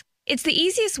love. It's the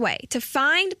easiest way to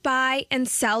find, buy, and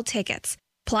sell tickets.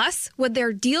 Plus, with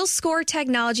their Deal Score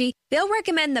technology, they'll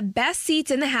recommend the best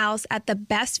seats in the house at the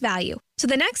best value. So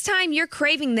the next time you're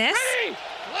craving this,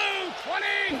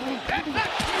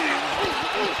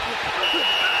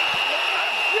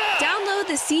 download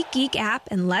the SeatGeek app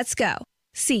and let's go.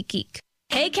 SeatGeek.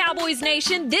 Hey Cowboys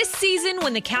Nation, this season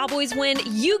when the Cowboys win,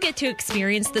 you get to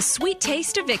experience the sweet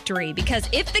taste of victory, because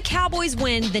if the Cowboys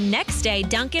win, the next day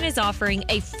Dunkin' is offering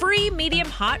a free medium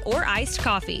hot or iced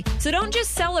coffee. So don't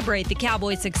just celebrate the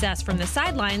Cowboys' success from the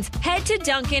sidelines, head to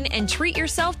Dunkin' and treat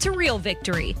yourself to real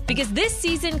victory. Because this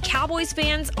season, Cowboys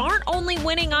fans aren't only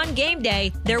winning on game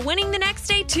day, they're winning the next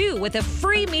day too with a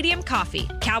free medium coffee.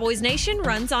 Cowboys Nation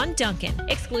runs on Dunkin'.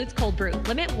 Excludes cold brew.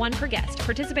 Limit 1 per guest.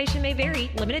 Participation may vary.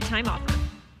 Limited time offer.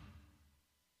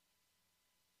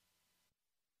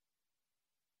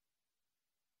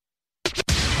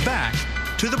 Back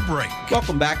to the break.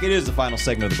 Welcome back. It is the final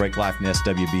segment of the break, live from the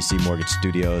SWBC Mortgage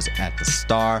Studios at the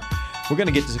Star. We're going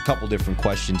to get to a couple different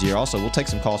questions here. Also, we'll take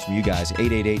some calls from you guys.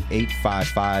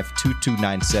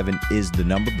 888-855-2297 is the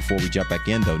number. Before we jump back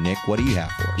in, though, Nick, what do you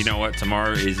have for us? You know what?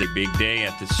 Tomorrow is a big day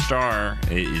at the Star.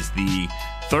 It is the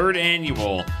 3rd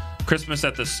annual Christmas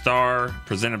at the Star,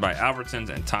 presented by Albertsons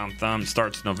and Tom Thumb.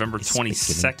 Starts November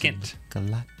 22nd.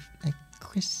 Galactic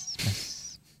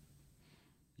Christmas.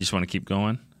 You just want to keep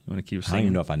going? You want to keep singing? I don't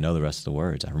even know if I know the rest of the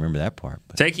words. I remember that part.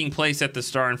 But. Taking place at the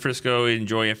Star in Frisco,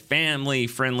 enjoy a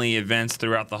family-friendly events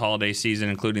throughout the holiday season,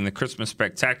 including the Christmas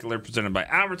Spectacular presented by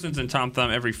Albertsons and Tom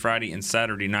Thumb every Friday and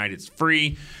Saturday night. It's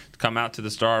free to come out to the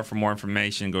Star. For more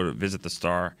information, go to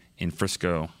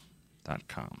visitthestarinfrisco.com.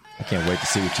 I can't wait to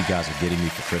see what you guys are getting me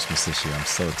for Christmas this year. I'm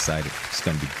so excited. It's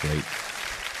going to be great.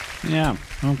 Yeah,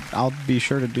 I'll be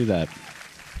sure to do that.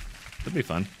 It'll be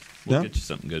fun. We'll get you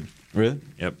something good. Really?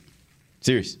 Yep.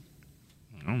 Serious?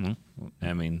 I don't know.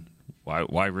 I mean,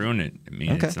 why ruin it? I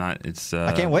mean, Okay. it's not. It's.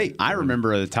 I can't wait. I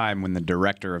remember the time when the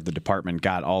director of the department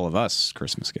got all of us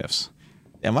Christmas gifts.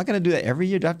 Am I going to do that every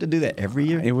year? Do I have to do that every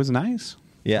year? It was nice.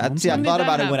 Yeah, I When thought did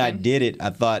about that it when I happen? did it.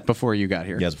 I thought before you got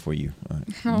here. Yes, before you. All right.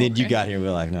 Oh, Then you okay. got here. We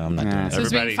were like, no, I'm not doing that. So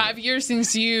it's been 5 years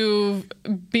since you've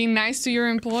been nice to your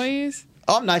employees?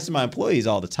 Oh, I'm nice to my employees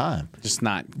all the time. Just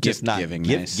not gift giving.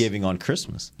 Gift nice. giving on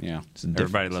Christmas. Yeah. It's a difference.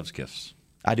 Everybody loves gifts.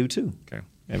 I do too. Okay.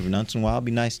 Every once in a while, it'll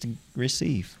be nice to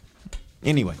receive.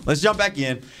 Anyway, let's jump back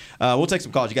in. We'll take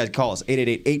some calls. You guys can call us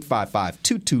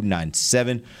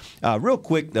 888-855-2297. Real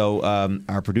quick, though,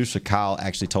 our producer Kyle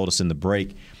actually told us in the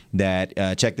break that,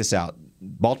 check this out,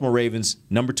 Baltimore Ravens,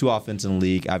 number 2 offense in the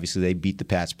league. Obviously, they beat the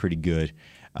Pats pretty good.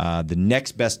 The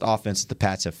next best offense that the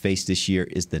Pats have faced this year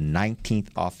is the 19th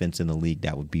offense in the league.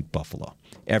 That would be Buffalo.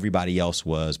 Everybody else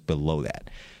was below that.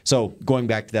 So going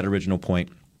back to that original point,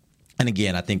 and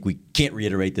again, I think we can't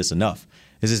reiterate this enough.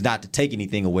 This is not to take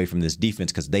anything away from this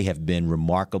defense because they have been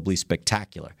remarkably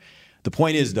spectacular. The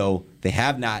point is, though, they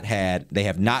have not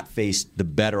faced the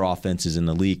better offenses in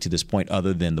the league to this point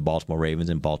other than the Baltimore Ravens,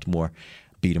 and Baltimore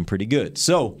beat them pretty good.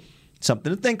 So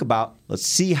something to think about. Let's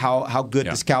see how good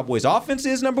this Cowboys offense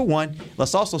is, number one.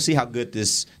 Let's also see how good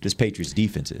this Patriots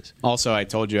defense is. Also, I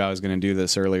told you I was going to do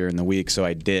this earlier in the week, so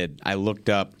I did. I looked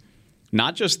up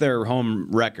not just their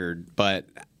home record, but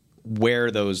where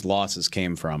those losses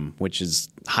came from, which is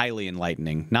highly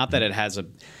enlightening. Not that it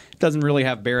doesn't really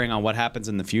have bearing on what happens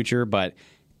in the future, but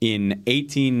in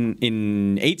 18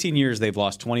 years they've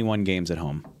lost 21 games at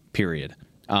home. Period.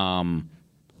 That's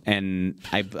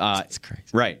crazy.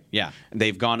 Right, yeah.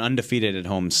 They've gone undefeated at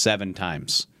home 7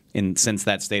 times since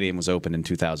that stadium was opened in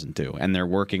 2002, and they're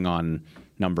working on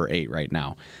number 8 right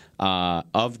now.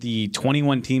 Of the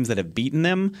 21 teams that have beaten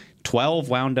them, 12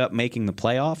 wound up making the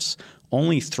playoffs.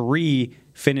 Only 3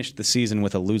 finished the season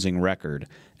with a losing record,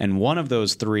 and one of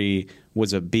those 3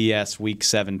 was a BS Week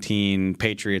 17,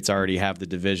 Patriots already have the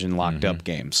division locked up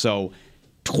game. So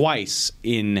twice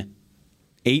in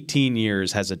 18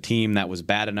 years has a team that was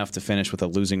bad enough to finish with a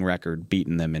losing record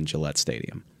beaten them in Gillette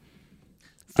Stadium.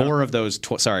 4 of those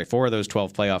 12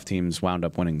 playoff teams wound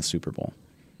up winning the Super Bowl.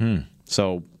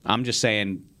 So I'm just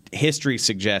saying, history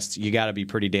suggests you got to be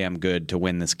pretty damn good to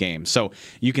win this game. So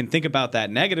you can think about that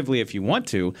negatively if you want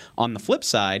to. On the flip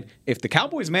side, if the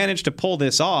Cowboys manage to pull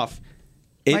this off,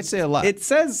 might say a lot. It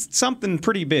says something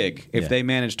pretty big if they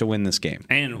manage to win this game.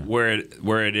 And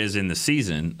where it is in the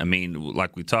season, I mean,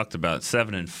 like we talked about,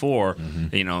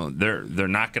 7-4. You know, they're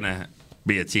not going to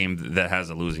be a team that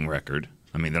has a losing record.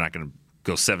 I mean, they're not going to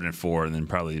go 7-4 and then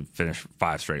probably finish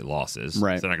 5 straight losses.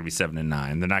 Right. So they're not going to be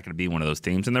 7-9. They're not going to be one of those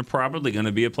teams, and they're probably going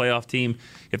to be a playoff team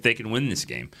if they can win this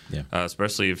game. Yeah.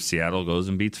 Especially if Seattle goes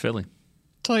and beats Philly.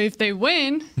 So if they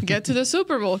win, get to the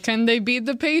Super Bowl. Can they beat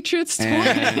the Patriots twice?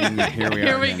 And here we are.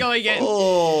 Here we again. go again.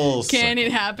 Oh, Can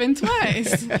it happen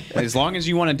twice? As long as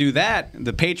you want to do that,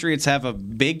 the Patriots have a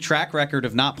big track record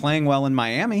of not playing well in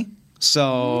Miami.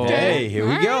 So hey, here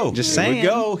we go. Just Here saying. we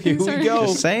go. Here we go.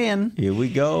 Just saying. Here we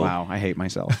go. Wow, I hate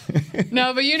myself.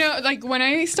 No, but you know, like when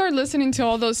I start listening to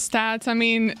all those stats, I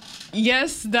mean,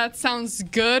 yes, that sounds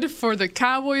good for the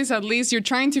Cowboys. At least you're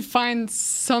trying to find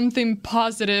something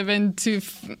positive and to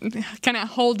kind of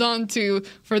hold on to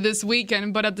for this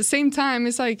weekend. But at the same time,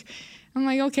 it's like, I'm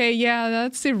like, okay, yeah,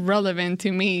 that's irrelevant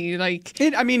to me. Like,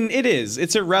 it is.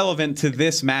 It's irrelevant to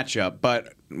this matchup,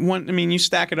 but you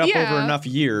stack it up over enough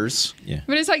years. Yeah.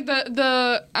 But it's like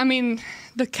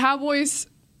the Cowboys,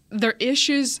 their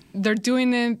issues, they're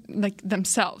doing it like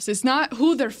themselves. It's not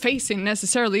who they're facing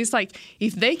necessarily. It's like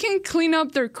if they can clean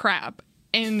up their crap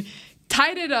and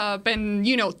tight it up and,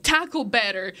 you know, tackle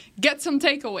better, get some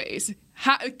takeaways,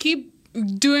 keep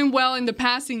doing well in the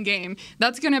passing game,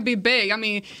 that's going to be big. I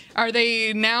mean, are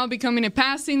they now becoming a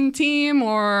passing team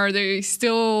or are they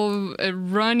still a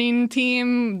running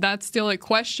team? That's still a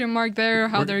question mark there,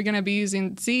 how they're going to be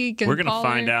using Zeke and We're going to Pollard.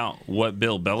 find out what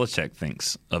Bill Belichick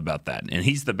thinks about that. And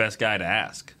he's the best guy to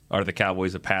ask. Are the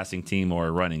Cowboys a passing team or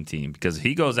a running team? Because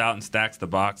he goes out and stacks the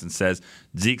box and says,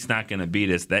 Zeke's not going to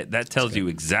beat us. That tells you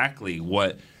exactly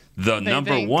what the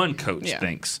number one coach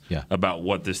thinks about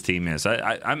what this team is.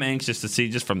 I'm anxious to see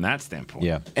just from that standpoint.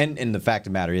 Yeah, and the fact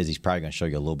of the matter is he's probably going to show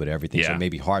you a little bit of everything, so it may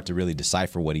be hard to really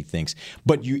decipher what he thinks.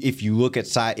 But if you look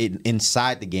inside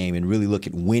the game and really look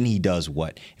at when he does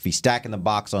what, if he's stacking the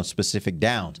box on specific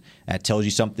downs, that tells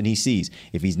you something he sees.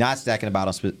 If he's not stacking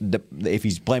about if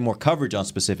he's playing more coverage on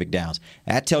specific downs,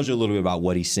 that tells you a little bit about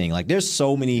what he's seeing. Like there's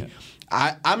so many. Yeah.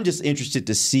 I'm just interested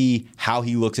to see how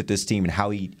he looks at this team and how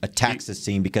he attacks this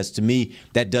team, because to me,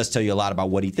 that does tell you a lot about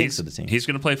what he thinks of the team. He's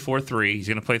going to play 4-3. He's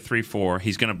going to play 3-4.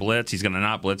 He's going to blitz. He's going to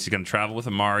not blitz. He's going to travel with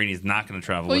Amari, and he's not going to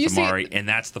travel with Amari. And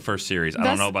that's the first series. I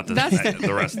don't know about the rest of the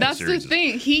series. That's the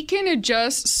thing. He can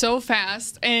adjust so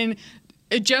fast and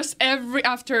adjust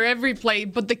after every play.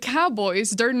 But the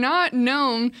Cowboys, they're not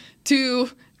known to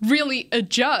really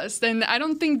adjust. And I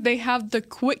don't think they have the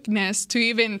quickness to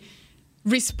even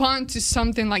respond to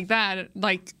something like that,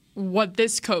 like what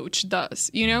this coach does,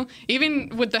 you know?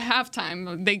 Even with the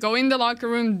halftime, they go in the locker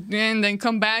room and then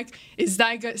come back. Is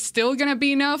that still going to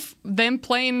be enough? Them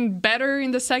playing better in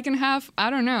the second half?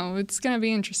 I don't know. It's going to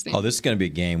be interesting. Oh, this is going to be a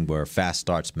game where fast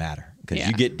starts matter. Because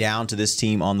you get down to this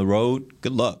team on the road,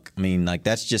 good luck. I mean, like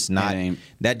that's just not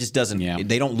 – that just doesn't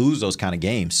they don't lose those kind of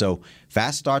games. So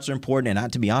fast starts are important. And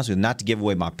not to be honest with you, not to give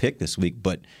away my pick this week,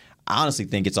 but – I honestly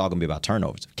think it's all going to be about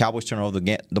turnovers. If Cowboys turn over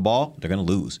the ball, they're going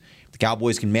to lose. If the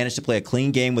Cowboys can manage to play a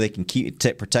clean game where they can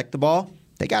protect the ball,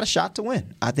 they got a shot to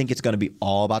win. I think it's going to be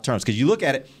all about turnovers. Because you look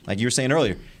at it, like you were saying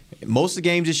earlier, most of the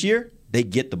games this year, they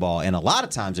get the ball. And a lot of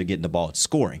times they're getting the ball at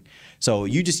scoring. So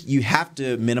you have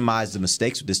to minimize the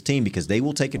mistakes with this team because they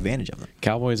will take advantage of them.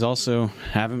 Cowboys also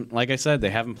haven't, like I said, they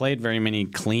haven't played very many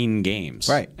clean games.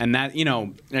 Right. And that, you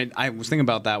know, I was thinking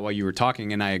about that while you were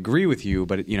talking, and I agree with you,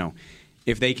 but, you know,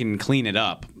 if they can clean it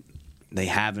up, they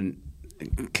haven't.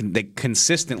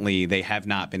 Consistently, they have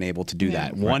not been able to do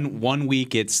that. Right. One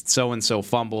week it's so and so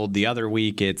fumbled. The other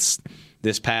week it's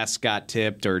this pass got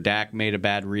tipped or Dak made a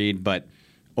bad read. But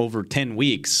over 10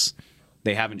 weeks,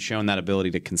 they haven't shown that ability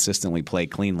to consistently play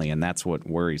cleanly, and that's what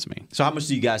worries me. So how much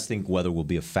do you guys think weather will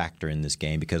be a factor in this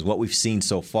game? Because what we've seen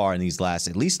so far in these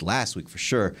at least last week for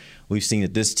sure, we've seen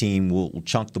that this team will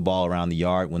chunk the ball around the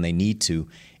yard when they need to.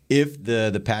 If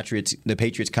the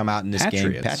Patriots come out in this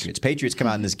game, Patriots come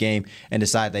out in this game and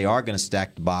decide they are going to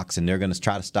stack the box and they're going to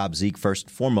try to stop Zeke first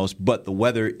and foremost, but the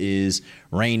weather is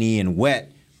rainy and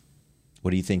wet,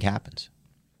 what do you think happens?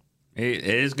 It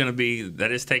is going to be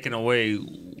that is taking away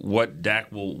what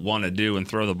Dak will want to do and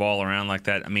throw the ball around like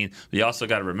that. I mean, you also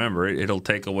got to remember it'll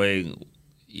take away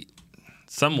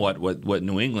somewhat what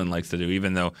New England likes to do,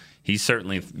 even though he's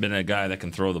certainly been a guy that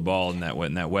can throw the ball in that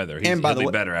weather. He'll be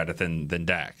better at it than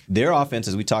Dak. Their offense,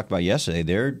 as we talked about yesterday,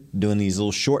 they're doing these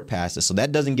little short passes, so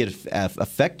that doesn't get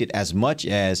affected as much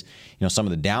as some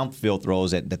of the downfield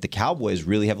throws that the Cowboys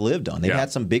really have lived on. They've had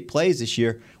some big plays this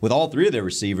year with all three of their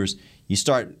receivers. You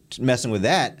start messing with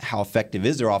that, how effective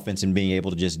is their offense in being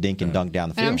able to just dink and dunk down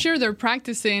the field? And I'm sure they're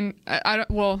practicing.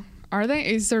 Are they?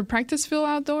 Is their practice field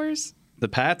outdoors? The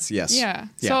Pats, yes. Yeah.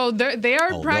 So they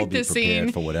are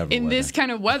practicing in this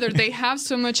kind of weather. They have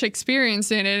so much experience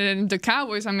in it. And the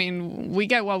Cowboys, I mean, we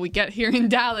get what we get here in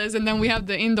Dallas, and then we have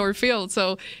the indoor field.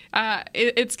 So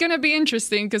it's going to be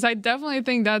interesting because I definitely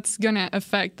think that's going to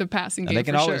affect the passing game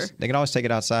sure. They can always take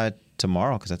it outside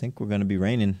tomorrow because I think we're going to be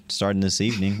raining starting this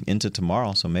evening into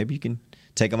tomorrow. So maybe you can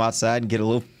take them outside and get a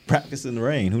little practice in the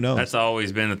rain. Who knows? That's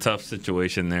always been a tough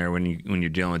situation there when you're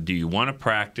dealing with. Do you want to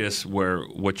practice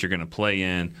what you're going to play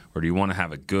in, or do you want to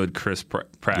have a good, crisp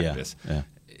practice? Yeah.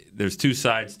 There's two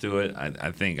sides to it.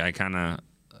 I think I kind of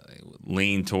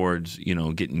lean towards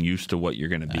getting used to what you're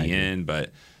going to be in,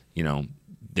 but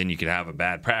then you could have a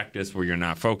bad practice where you're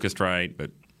not focused right.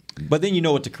 But then you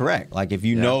know what to correct. Like if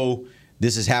you know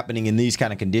this is happening in these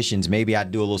kind of conditions, maybe I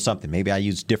do a little something. Maybe I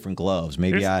use different gloves.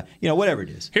 Maybe whatever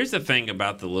it is. Here's the thing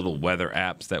about the little weather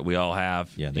apps that we all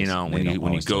have. Yeah,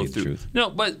 when you go through. No,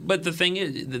 but the thing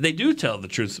is, they do tell the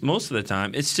truth most of the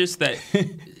time. It's just that.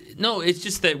 No, it's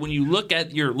just that when you look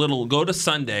at your little go to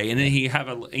Sunday and then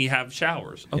you have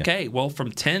showers. Okay, well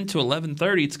from 10 to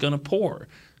 11:30 it's going to pour.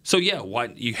 So,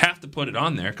 you have to put it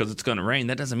on there because it's going to rain.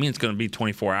 That doesn't mean it's going to be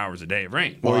 24 hours a day of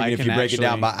rain. Or even if you break it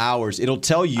down by hours, it'll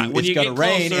tell you it's going to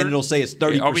rain, and it'll say it's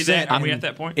 30%. Are we at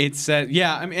that point? It says,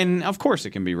 and of course it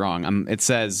can be wrong. It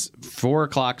says 4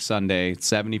 o'clock Sunday,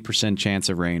 70% chance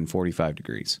of rain, 45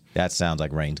 degrees. That sounds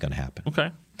like rain's going to happen.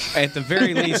 Okay. At the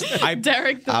very least,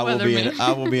 Derek, I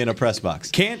will be in a press box.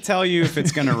 Can't tell you if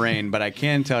it's going to rain, but I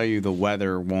can tell you the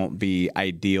weather won't be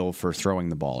ideal for throwing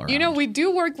the ball around. We do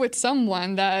work with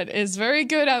someone that is very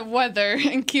good at weather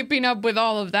and keeping up with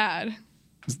all of that.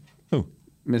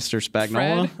 Mr.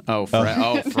 Spagnola? Fred. Oh, Fred.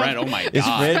 Oh, Fred. Oh, my God. Is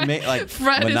Fred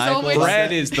Fred is always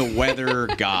Fred is the weather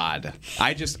god.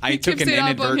 I took an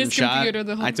inadvertent shot.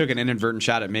 I took an inadvertent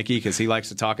shot at Mickey because he likes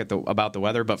to talk about the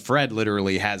weather, but Fred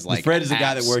literally has Fred is the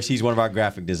guy that works. He's one of our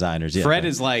graffic designers. Yeah, Fred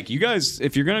is like, you guys,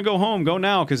 if you're going to go home, go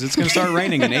now because it's going to start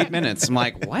raining in 8 minutes. I'm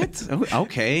like, what? Oh,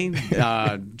 okay.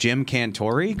 Jim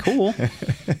Cantori? Cool.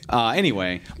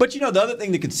 Anyway. But, the other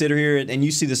thing to consider here, and you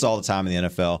see this all the time in the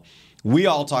NFL, we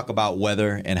all talk about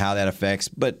weather and how that affects,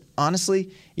 but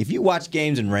honestly, if you watch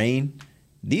games in rain,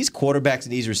 these quarterbacks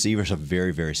and these receivers are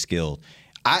very, very skilled.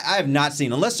 I have not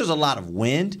seen, unless there's a lot of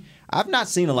wind, I've not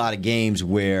seen a lot of games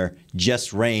where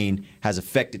just rain has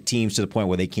affected teams to the point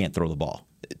where they can't throw the ball.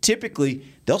 Typically,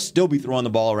 they'll still be throwing the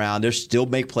ball around. They'll still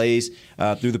make plays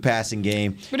through the passing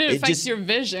game. But it affects your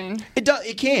vision.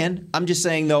 It can. I'm just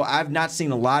saying, though, I've not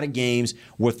seen a lot of games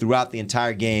where throughout the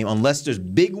entire game, unless there's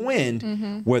big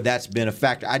wind, where that's been a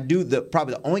factor.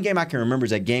 Probably the only game I can remember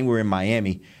is that game we were in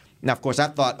Miami. Now, of course, I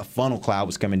thought a funnel cloud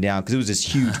was coming down because it was this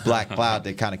huge black cloud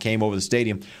that kind of came over the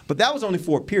stadium. But that was only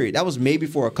for a period. That was maybe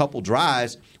for a couple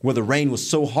drives where the rain was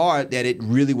so hard that it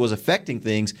really was affecting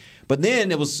things. But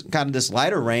then it was kind of this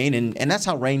lighter rain, and that's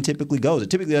how rain typically goes. It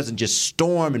typically doesn't just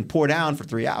storm and pour down for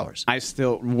 3 hours.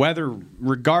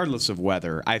 Regardless of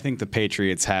weather, I think the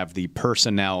Patriots have the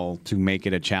personnel to make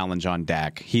it a challenge on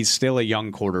Dak. He's still a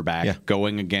young quarterback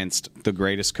going against the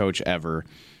greatest coach ever.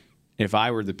 If I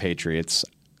were the Patriots,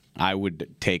 I would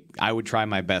try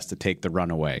my best to take the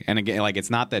run away. And again, it's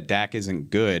not that Dak isn't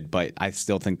good, but I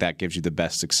still think that gives you the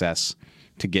best success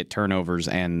to get turnovers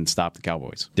and stop the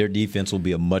Cowboys. Their defense will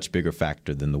be a much bigger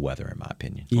factor than the weather, in my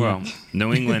opinion. Well,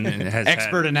 New England has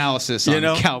expert analysis on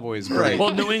the Cowboys. Right.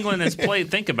 Well, New England has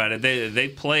played. Think about it. They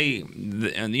play.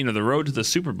 The road to the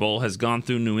Super Bowl has gone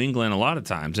through New England a lot of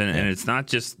times, and it's not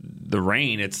just the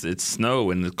rain. It's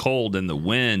snow and the cold and the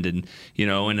wind, and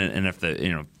if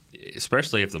the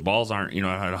especially if the balls aren't, at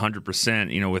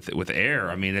 100%, with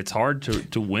air. I mean, it's hard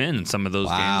to win in some of those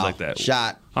games like that.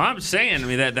 Shot. I'm saying,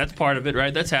 that's part of it,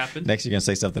 right? That's happened. Next, you're going to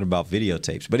say something about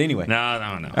videotapes. But anyway. No.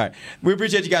 All right. We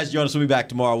appreciate you guys joining us. We'll be back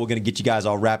tomorrow. We're going to get you guys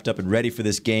all wrapped up and ready for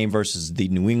this game versus the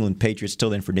New England Patriots.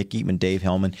 Till then, for Nick Eatman, Dave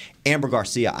Hellman, Amber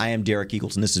Garcia, I am Derek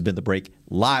Eagles, and this has been The Break,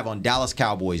 live on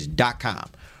DallasCowboys.com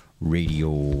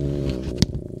radio.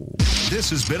 This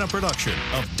has been a production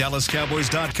of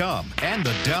DallasCowboys.com and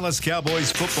the Dallas Cowboys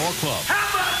Football Club.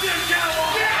 How about